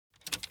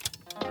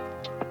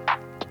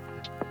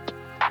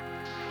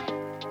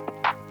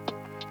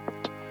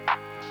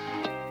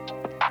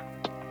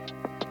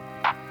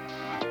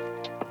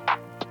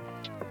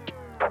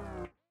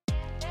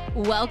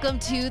Welcome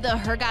to the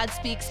Her God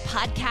Speaks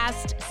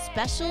podcast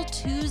special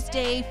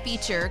Tuesday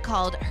feature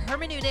called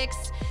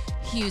Hermeneutics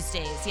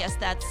Huesdays. Yes,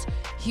 that's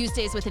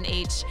Huesdays with an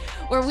H,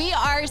 where we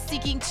are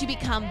seeking to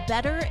become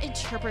better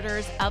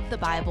interpreters of the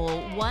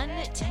Bible, one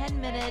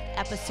 10-minute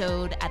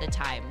episode at a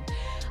time.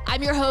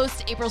 I'm your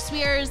host, April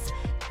Swears.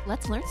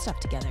 Let's learn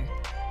stuff together.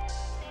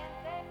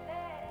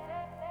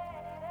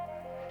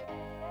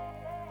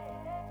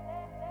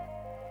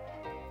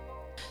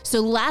 So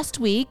last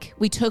week,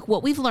 we took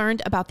what we've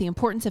learned about the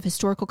importance of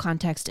historical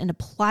context and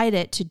applied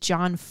it to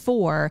John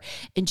 4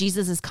 in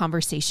Jesus'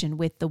 conversation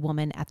with the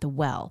woman at the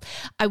well.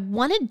 I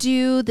want to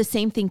do the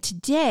same thing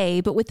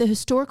today, but with the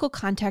historical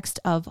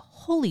context of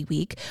Holy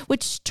Week,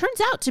 which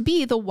turns out to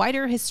be the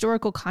wider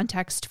historical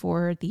context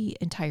for the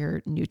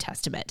entire New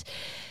Testament.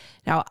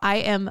 Now, I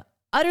am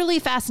utterly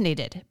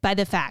fascinated by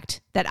the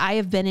fact that I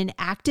have been an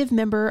active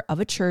member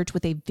of a church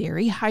with a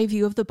very high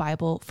view of the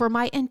Bible for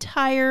my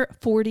entire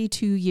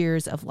 42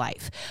 years of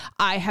life.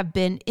 I have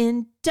been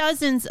in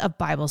dozens of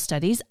Bible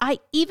studies. I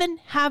even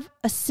have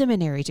a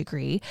seminary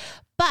degree,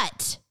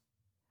 but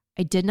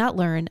I did not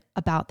learn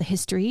about the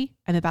history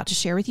I'm about to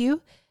share with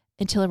you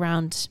until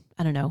around,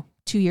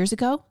 2 years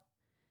ago.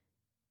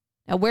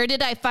 Now, where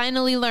did I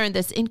finally learn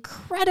this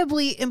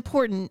incredibly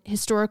important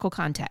historical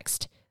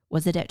context?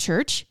 Was it at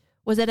church?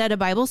 Was it at a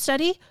Bible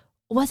study?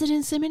 Was it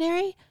in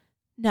seminary?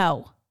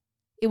 No,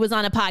 it was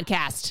on a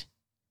podcast.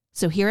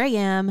 So here I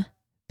am,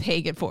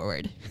 paying it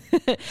forward.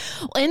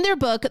 In their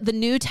book, The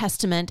New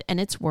Testament and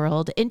Its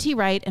World, N.T.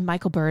 Wright and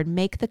Michael Bird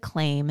make the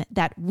claim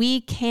that we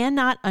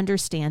cannot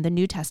understand the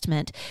New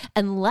Testament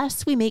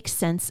unless we make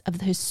sense of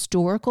the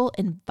historical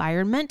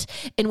environment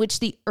in which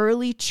the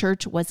early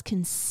church was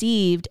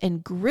conceived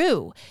and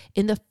grew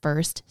in the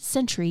first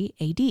century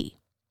AD.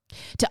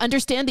 To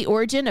understand the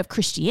origin of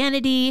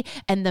Christianity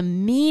and the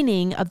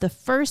meaning of the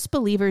first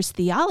believers'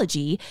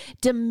 theology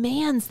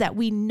demands that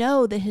we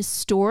know the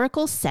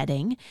historical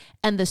setting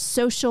and the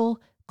social,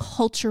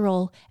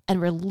 cultural, and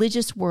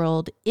religious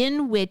world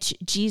in which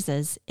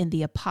Jesus and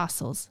the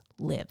apostles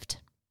lived.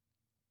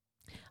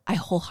 I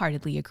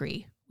wholeheartedly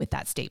agree with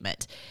that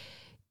statement.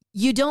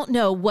 You don't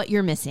know what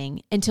you're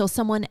missing until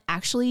someone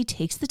actually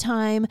takes the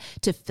time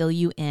to fill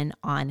you in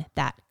on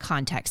that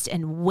context.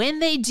 And when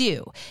they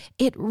do,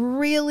 it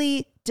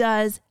really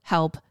does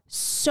help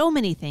so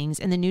many things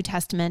in the New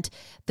Testament,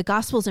 the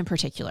Gospels in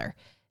particular,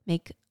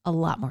 make a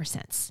lot more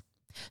sense.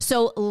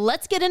 So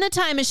let's get in a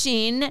time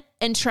machine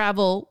and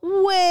travel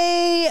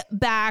way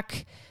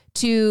back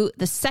to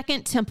the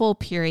Second Temple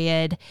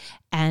period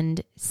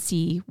and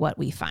see what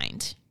we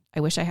find. I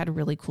wish I had a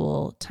really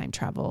cool time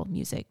travel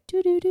music.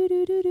 There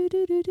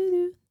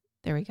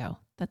we go.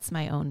 That's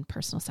my own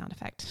personal sound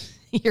effect.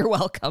 You're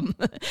welcome.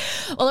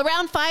 Well,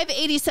 around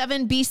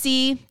 587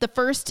 BC, the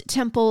first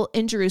temple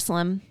in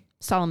Jerusalem,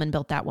 Solomon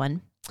built that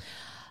one.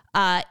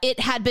 It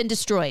had been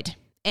destroyed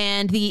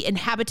and the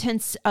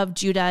inhabitants of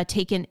Judah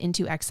taken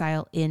into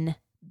exile in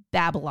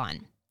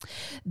Babylon.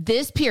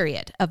 This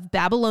period of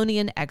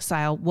Babylonian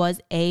exile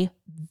was a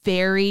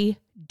very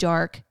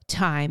dark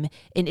time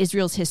in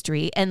Israel's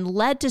history and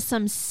led to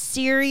some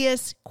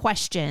serious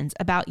questions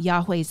about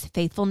Yahweh's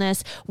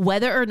faithfulness,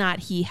 whether or not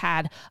he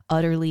had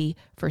utterly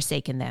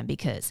forsaken them,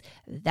 because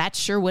that's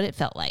sure what it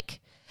felt like.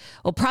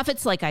 Well,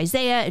 prophets like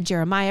Isaiah and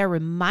Jeremiah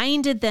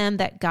reminded them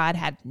that God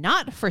had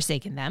not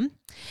forsaken them,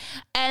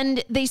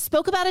 and they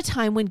spoke about a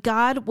time when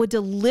God would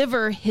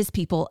deliver his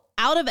people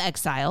out of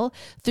exile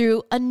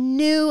through a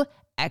new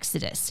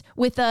Exodus,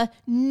 with a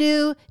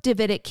new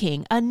Davidic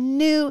king, a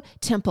new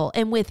temple,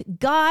 and with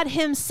God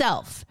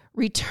himself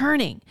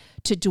returning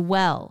to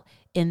dwell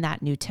in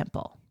that new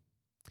temple.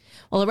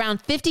 Well,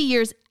 around 50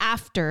 years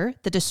after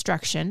the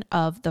destruction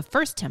of the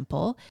first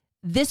temple,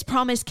 this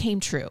promise came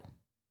true.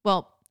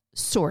 Well,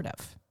 sort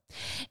of.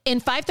 In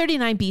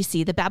 539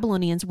 BC, the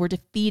Babylonians were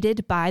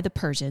defeated by the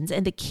Persians,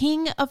 and the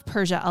king of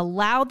Persia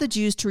allowed the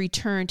Jews to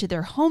return to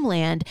their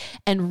homeland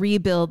and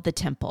rebuild the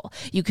temple.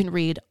 You can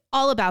read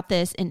all about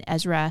this in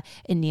Ezra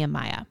and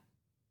Nehemiah.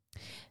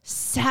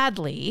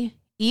 Sadly,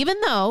 even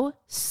though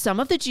some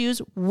of the Jews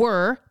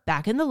were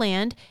back in the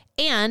land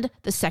and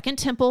the second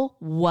temple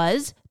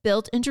was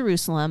built in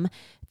Jerusalem,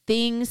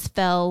 things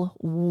fell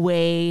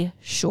way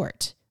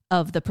short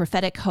of the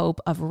prophetic hope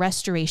of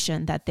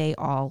restoration that they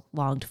all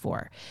longed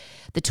for.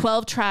 The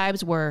 12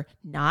 tribes were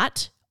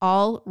not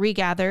all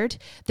regathered.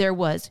 There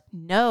was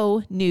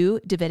no new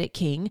Davidic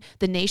king.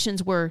 The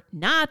nations were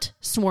not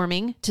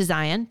swarming to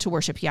Zion to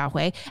worship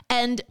Yahweh.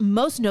 And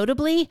most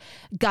notably,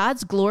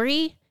 God's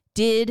glory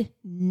did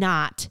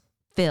not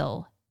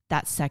fill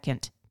that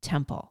second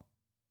temple.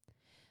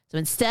 So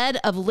instead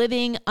of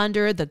living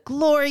under the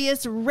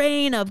glorious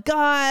reign of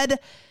God,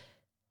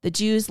 the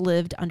Jews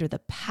lived under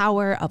the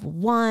power of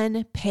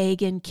one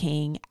pagan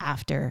king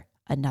after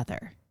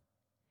another.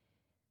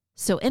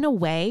 So in a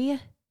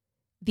way,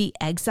 the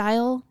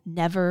exile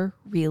never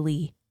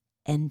really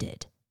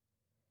ended.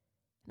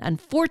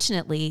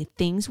 Unfortunately,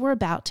 things were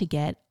about to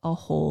get a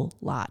whole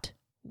lot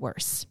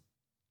worse.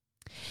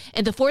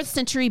 In the 4th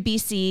century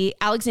BC,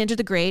 Alexander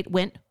the Great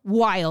went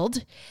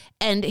wild,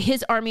 and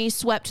his army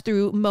swept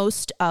through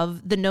most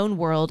of the known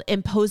world,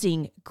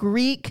 imposing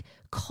Greek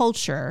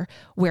culture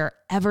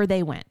wherever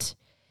they went.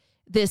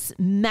 This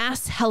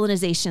mass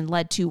Hellenization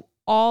led to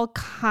all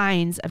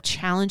kinds of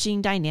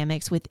challenging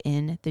dynamics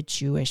within the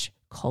Jewish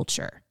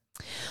culture.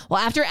 Well,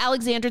 after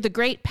Alexander the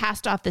Great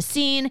passed off the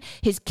scene,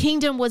 his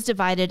kingdom was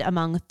divided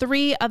among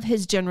 3 of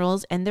his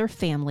generals and their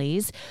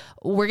families.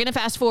 We're going to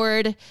fast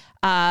forward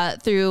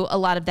through a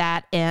lot of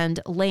that and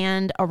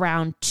land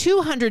around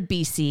 200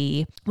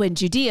 BC when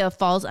Judea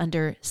falls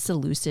under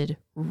Seleucid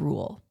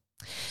rule.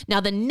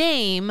 Now, the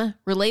name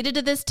related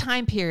to this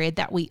time period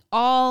that we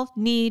all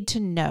need to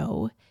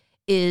know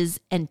is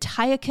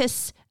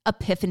Antiochus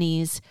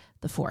Epiphanes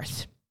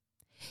IV.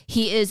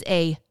 He is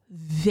a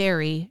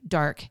very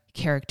dark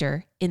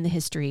character in the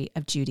history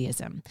of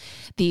Judaism.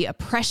 The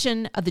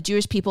oppression of the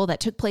Jewish people that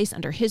took place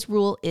under his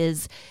rule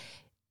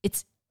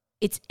it's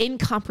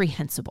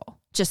incomprehensible,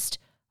 just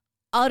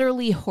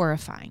utterly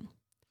horrifying.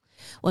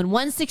 Well, in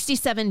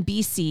 167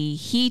 BC,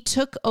 he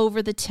took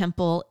over the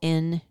temple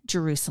in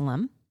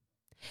Jerusalem,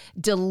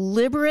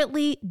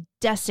 deliberately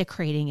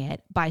desecrating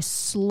it by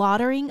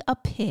slaughtering a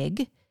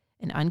pig,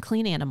 an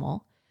unclean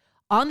animal,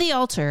 on the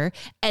altar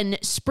and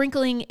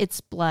sprinkling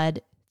its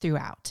blood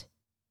throughout.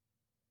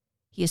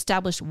 He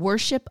established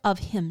worship of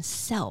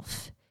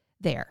himself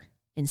there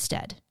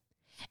instead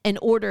and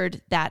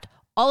ordered that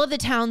all of the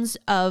towns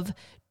of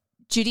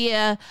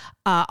Judea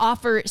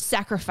offer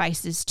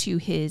sacrifices to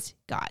his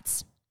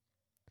gods.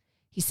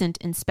 He sent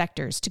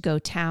inspectors to go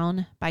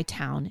town by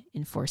town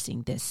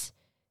enforcing this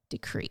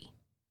decree.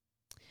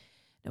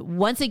 Now,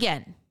 once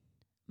again,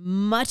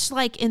 much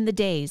like in the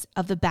days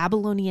of the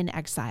Babylonian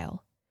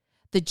exile,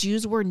 the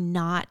Jews were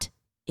not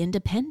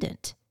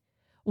independent.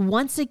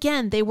 Once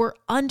again, they were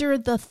under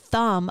the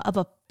thumb of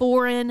a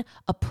foreign,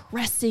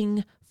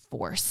 oppressing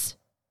force.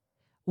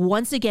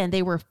 Once again,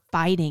 they were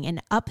fighting an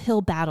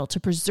uphill battle to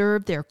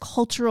preserve their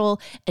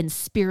cultural and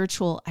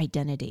spiritual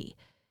identity.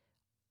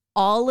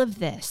 All of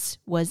this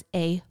was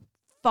a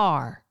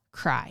far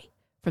cry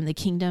from the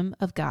kingdom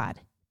of God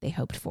they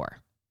hoped for.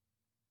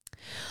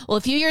 Well,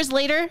 a few years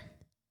later,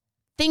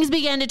 things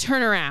began to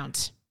turn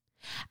around.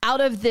 Out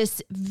of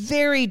this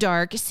very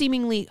dark,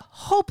 seemingly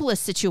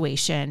hopeless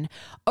situation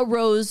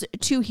arose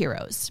 2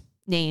 heroes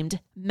named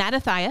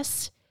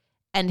Mattathias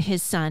and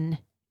his son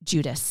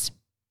Judas.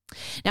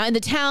 Now, in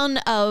the town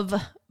of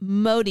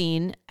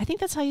Modin, I think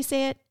that's how you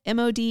say it,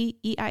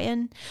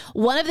 Modein,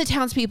 one of the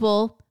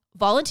townspeople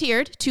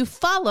volunteered to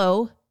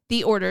follow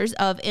the orders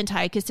of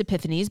Antiochus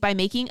Epiphanes by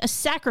making a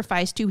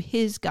sacrifice to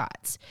his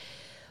gods.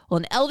 Well,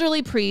 an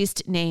elderly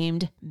priest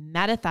named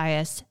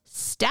Mattathias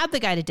stabbed the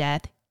guy to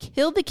death,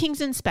 killed the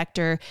king's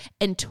inspector,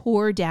 and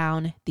tore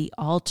down the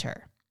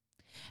altar.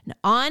 And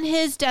on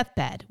his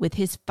deathbed, with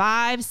his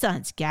 5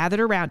 sons gathered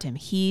around him,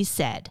 he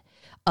said,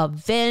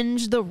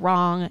 "Avenge the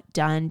wrong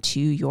done to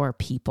your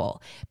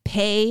people.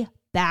 Pay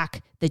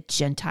back the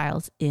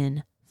Gentiles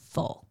in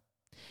full."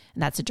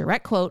 And that's a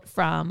direct quote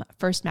from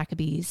 1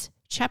 Maccabees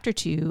chapter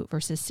 2,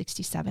 verses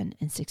 67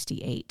 and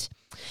 68.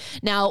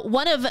 Now,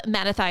 one of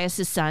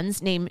Mattathias'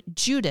 sons, named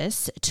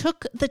Judas,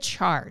 took the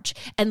charge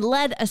and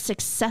led a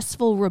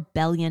successful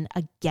rebellion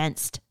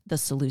against the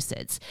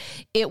Seleucids.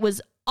 It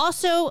was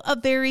also a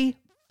very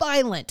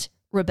violent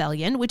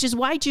rebellion, which is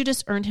why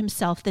Judas earned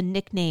himself the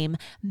nickname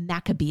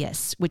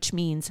Maccabeus, which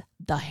means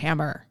the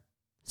hammer.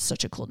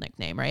 Such a cool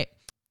nickname, right?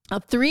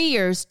 3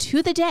 years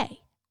to the day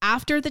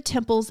after the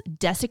temple's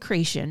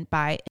desecration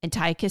by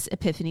Antiochus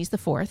Epiphanes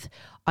IV,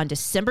 on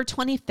December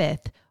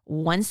 25th,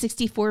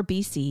 164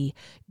 BC,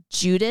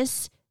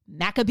 Judas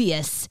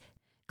Maccabeus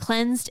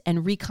cleansed and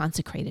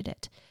reconsecrated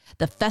it.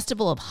 The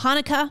festival of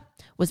Hanukkah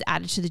was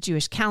added to the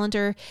Jewish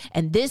calendar,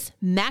 and this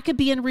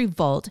Maccabean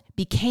revolt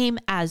became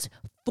as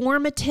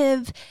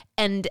formative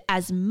and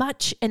as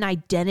much an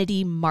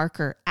identity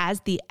marker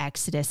as the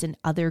Exodus and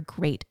other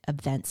great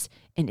events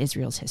in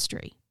Israel's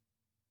history.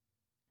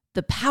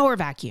 The power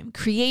vacuum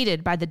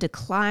created by the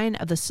decline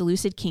of the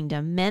Seleucid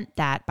kingdom meant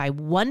that by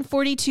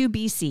 142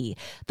 BC,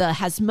 the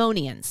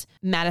Hasmoneans,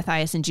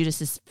 Mattathias and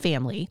Judas's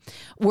family,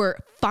 were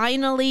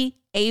finally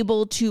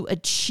able to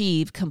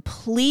achieve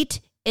complete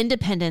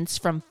independence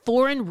from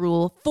foreign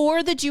rule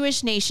for the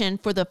Jewish nation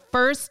for the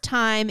first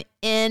time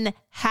in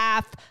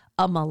half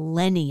a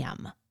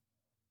millennium.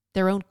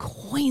 Their own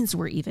coins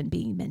were even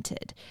being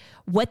minted.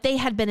 What they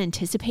had been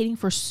anticipating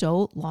for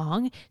so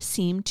long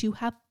seemed to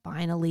have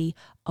finally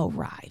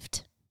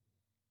arrived.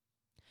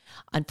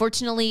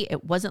 Unfortunately,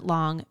 it wasn't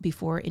long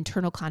before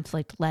internal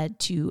conflict led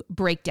to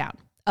breakdown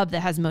of the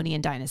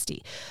Hasmonean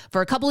dynasty.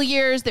 For a couple of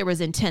years, there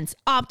was intense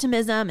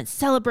optimism and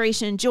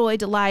celebration, joy,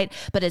 delight.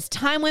 But as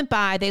time went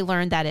by, they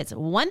learned that it's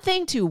one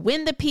thing to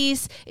win the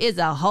peace, is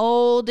a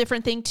whole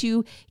different thing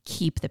to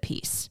keep the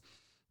peace.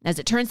 As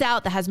it turns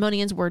out, the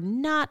Hasmoneans were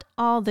not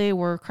all they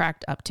were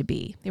cracked up to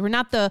be. They were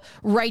not the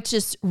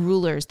righteous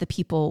rulers the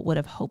people would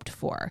have hoped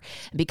for.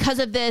 And because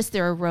of this,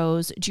 there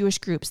arose Jewish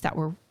groups that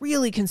were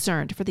really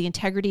concerned for the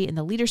integrity in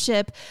the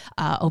leadership,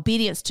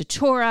 obedience to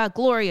Torah,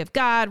 glory of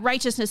God,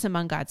 righteousness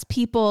among God's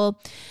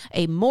people.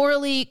 A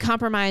morally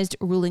compromised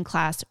ruling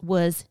class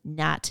was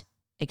not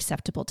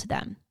acceptable to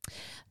them.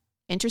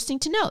 Interesting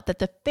to note that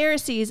the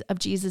Pharisees of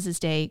Jesus'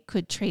 day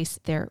could trace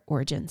their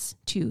origins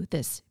to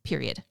this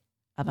period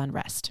of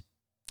unrest.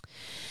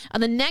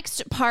 The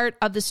next part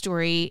of the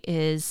story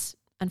is,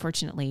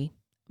 unfortunately,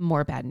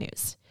 more bad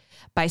news.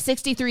 By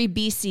 63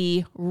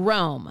 BC,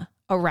 Rome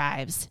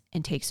arrives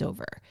and takes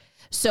over.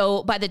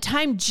 So by the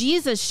time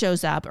Jesus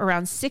shows up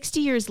around 60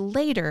 years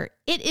later,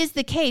 it is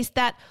the case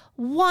that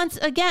once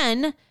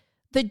again,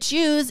 the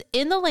Jews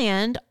in the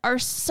land are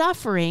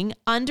suffering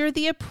under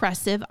the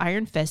oppressive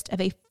iron fist of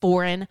a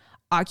foreign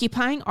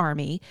occupying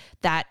army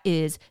that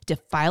is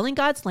defiling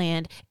God's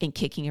land and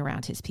kicking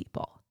around his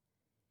people.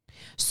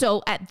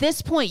 So at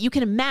this point, you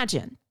can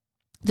imagine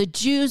the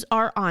Jews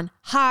are on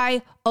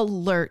high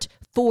alert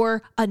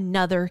for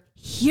another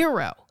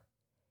hero.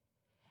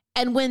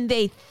 And when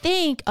they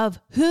think of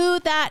who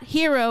that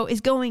hero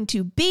is going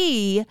to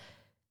be,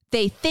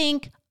 they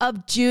think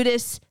of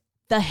Judas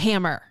the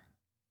Hammer.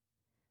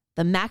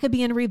 The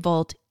Maccabean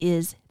revolt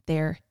is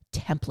their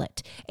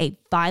template. A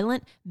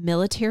violent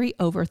military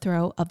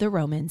overthrow of the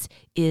Romans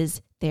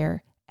is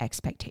their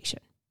expectation.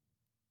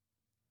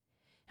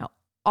 Now,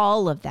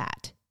 all of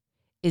that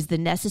is the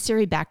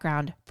necessary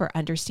background for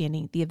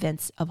understanding the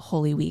events of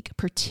Holy Week,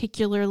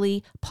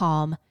 particularly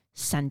Palm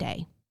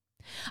Sunday.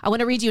 I want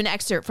to read you an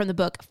excerpt from the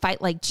book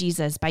Fight Like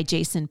Jesus by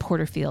Jason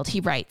Porterfield. He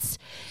writes,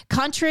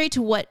 contrary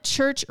to what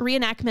church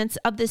reenactments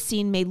of this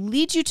scene may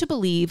lead you to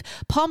believe,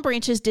 palm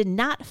branches did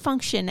not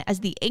function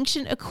as the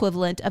ancient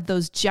equivalent of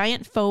those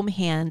giant foam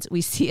hands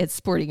we see at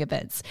sporting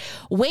events.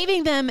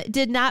 Waving them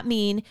did not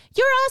mean,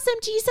 "You're awesome,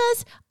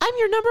 Jesus. I'm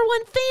your number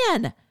one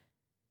fan."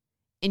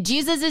 In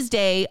Jesus'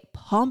 day,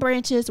 palm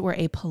branches were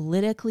a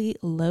politically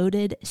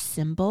loaded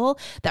symbol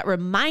that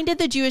reminded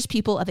the Jewish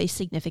people of a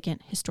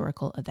significant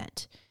historical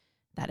event.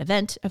 That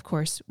event, of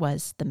course,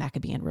 was the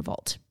Maccabean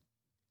revolt.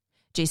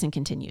 Jason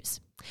continues.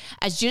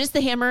 As Judas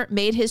the Hammer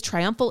made his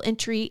triumphal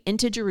entry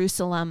into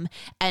Jerusalem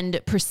and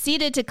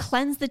proceeded to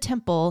cleanse the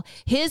temple,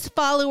 his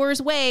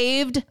followers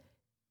waved,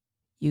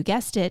 you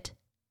guessed it,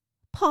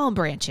 palm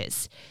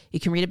branches. You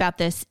can read about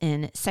this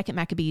in 2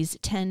 Maccabees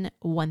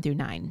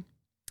 10:1-9.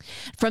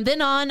 From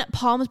then on,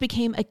 palms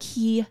became a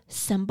key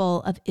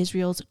symbol of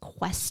Israel's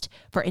quest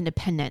for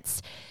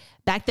independence.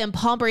 Back then,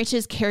 palm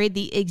branches carried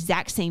the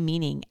exact same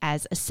meaning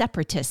as a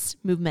separatist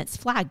movement's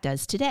flag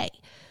does today.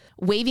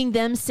 Waving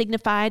them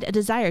signified a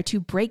desire to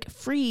break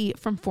free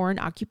from foreign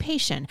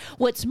occupation.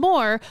 What's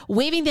more,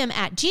 waving them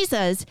at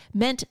Jesus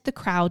meant the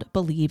crowd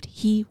believed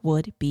he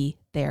would be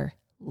their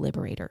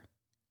liberator.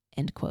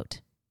 End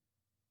quote.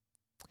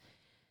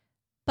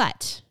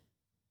 But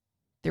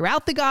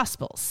throughout the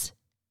Gospels,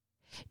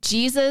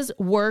 Jesus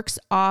works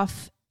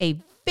off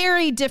a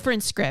very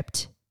different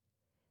script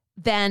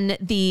than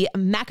the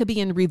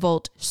Maccabean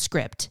revolt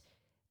script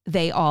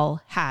they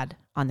all had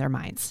on their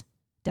minds,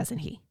 doesn't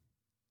he?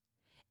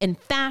 In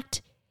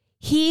fact,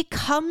 he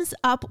comes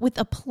up with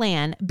a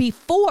plan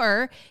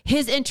before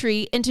his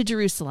entry into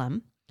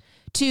Jerusalem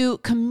to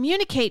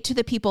communicate to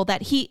the people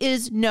that he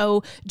is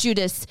no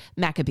Judas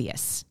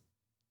Maccabeus.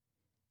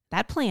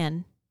 That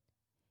plan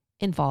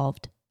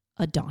involved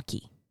a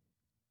donkey.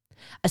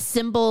 A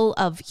symbol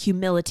of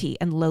humility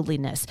and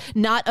lowliness,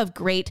 not of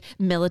great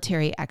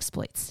military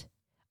exploits.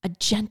 A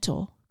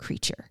gentle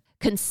creature,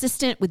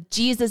 consistent with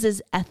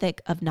Jesus'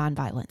 ethic of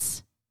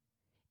nonviolence.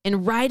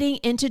 In riding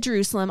into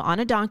Jerusalem on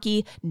a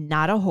donkey,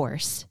 not a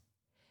horse,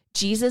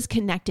 Jesus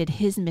connected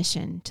his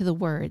mission to the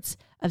words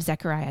of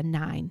Zechariah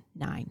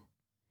 9:9.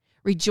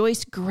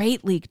 Rejoice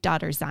greatly,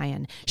 daughter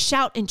Zion.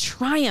 Shout in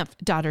triumph,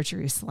 daughter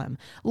Jerusalem.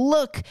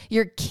 Look,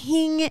 your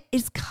king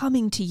is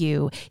coming to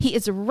you. He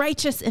is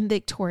righteous and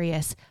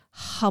victorious,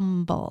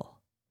 humble,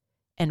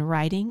 and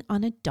riding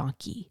on a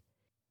donkey.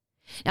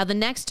 Now, the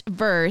next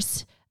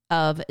verse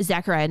of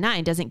Zechariah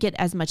 9 doesn't get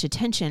as much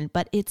attention,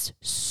 but it's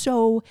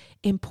so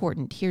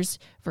important. Here's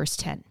verse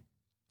 10.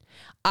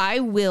 I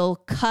will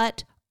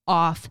cut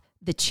off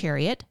the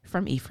chariot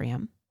from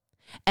Ephraim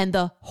and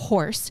the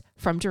horse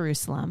from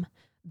Jerusalem.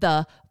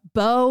 The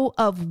bow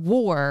of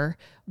war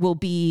will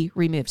be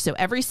removed. So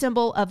every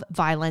symbol of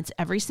violence,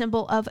 every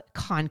symbol of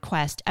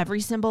conquest, every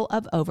symbol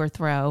of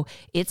overthrow,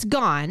 it's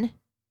gone.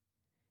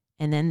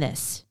 And then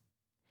this,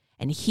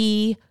 and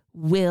he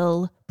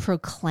will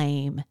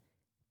proclaim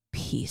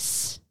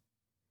peace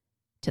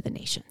to the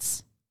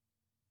nations.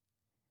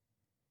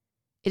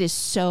 It is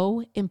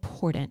so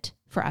important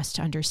for us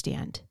to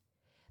understand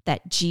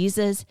that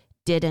Jesus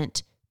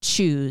didn't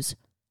choose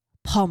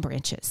palm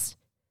branches.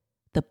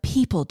 The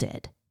people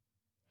did.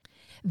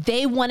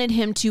 They wanted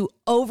him to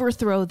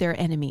overthrow their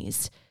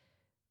enemies,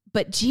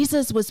 but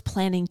Jesus was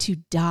planning to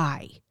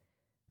die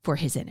for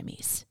his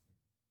enemies.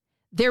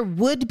 There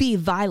would be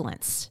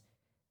violence,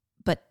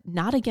 but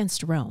not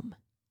against Rome.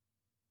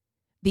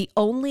 The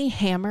only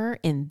hammer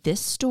in this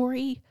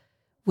story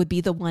would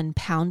be the one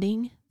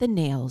pounding the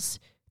nails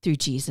through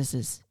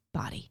Jesus's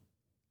body.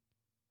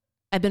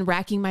 I've been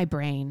racking my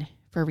brain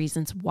for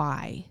reasons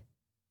why,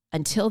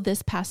 until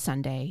this past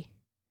Sunday,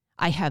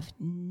 I have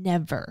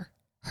never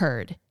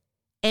heard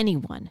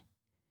anyone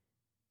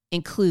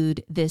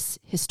include this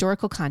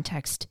historical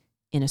context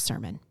in a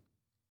sermon.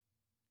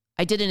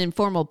 I did an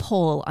informal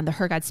poll on the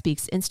Her God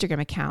Speaks Instagram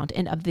account,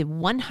 and of the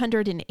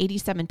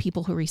 187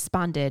 people who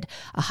responded,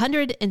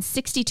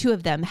 162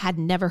 of them had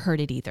never heard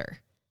it either.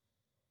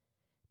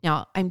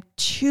 Now, I'm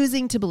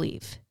choosing to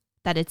believe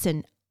that it's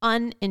an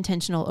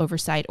unintentional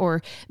oversight,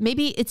 or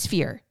maybe it's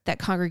fear that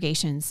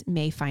congregations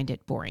may find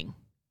it boring.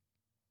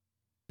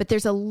 But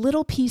there's a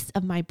little piece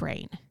of my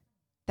brain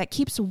that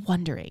keeps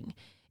wondering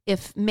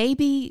if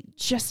maybe,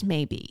 just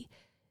maybe,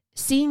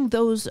 seeing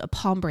those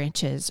palm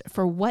branches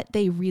for what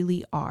they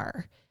really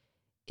are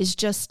is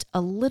just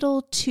a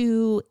little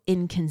too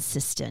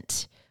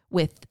inconsistent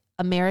with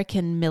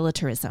American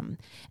militarism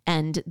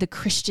and the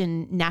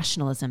Christian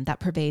nationalism that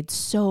pervades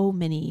so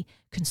many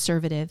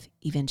conservative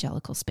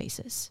evangelical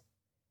spaces.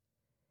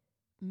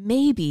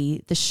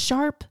 Maybe the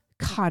sharp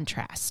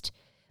contrast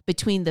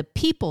between the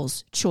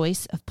people's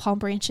choice of palm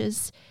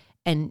branches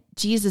and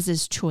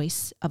Jesus's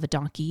choice of a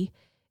donkey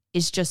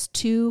is just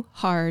too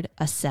hard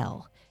a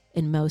sell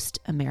in most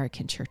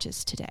American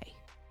churches today.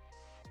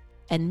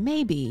 And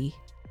maybe,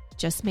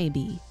 just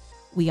maybe,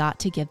 we ought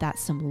to give that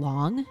some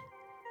long,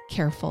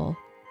 careful,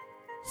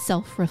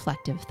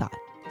 self-reflective thought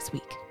this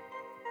week.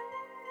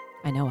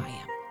 I know I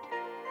am.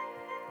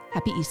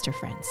 Happy Easter,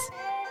 friends.